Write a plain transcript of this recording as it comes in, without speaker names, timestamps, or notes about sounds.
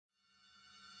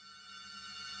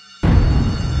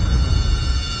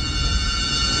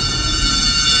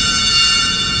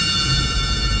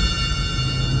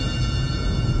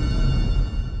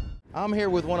I'm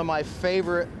here with one of my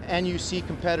favorite NUC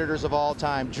competitors of all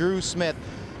time, Dru Smith,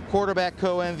 quarterback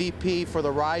co-MVP for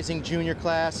the rising junior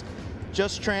class.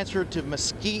 Just transferred to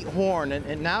Mesquite Horn,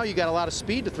 and now you got a lot of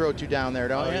speed to throw to down there,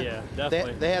 don't you? Oh yeah,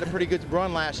 definitely. They had a pretty good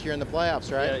run last year in the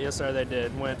playoffs, right? Yeah, yes sir, they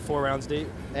did. Went 4 rounds deep.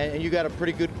 And you got a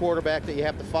pretty good quarterback that you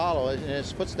have to follow in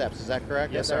his footsteps, is that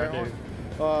correct? Yes sir, I do.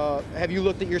 Have you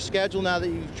looked at your schedule now that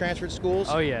you've transferred schools?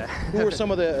 Oh yeah. Who are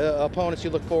some of the opponents you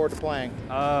look forward to playing?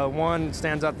 One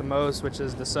stands out the most, which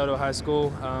is DeSoto High School.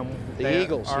 The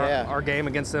Eagles, yeah. Our game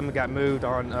against them got moved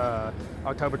on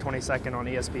October 22nd on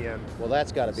ESPN. Well,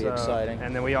 that's got to be exciting.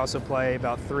 And then we also play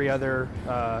about 3 other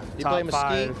you top play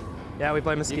Mesquite? 5. Yeah, we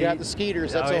play Mesquite. You got the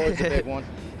Skeeters. That's always a big one.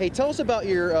 Hey, tell us about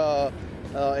your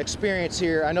experience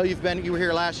here. I know you were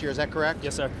here last year. Is that correct?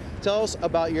 Yes, sir. Tell us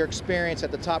about your experience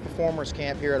at the Top Performers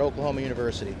Camp here at Oklahoma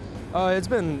University. It's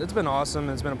been awesome.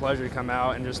 It's been a pleasure to come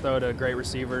out and just throw to great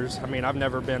receivers. I mean, I've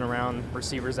never been around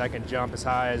receivers that can jump as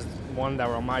high as one that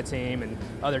were on my team and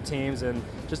other teams, and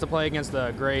just to play against the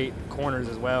great corners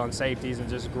as well and safeties and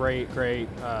just great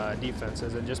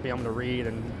defenses, and just be able to read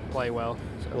and play well.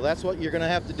 So. Well, that's what you're going to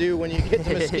have to do when you get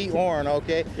to Mesquite Horn,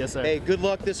 okay? Yes, sir. Hey, good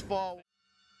luck this fall.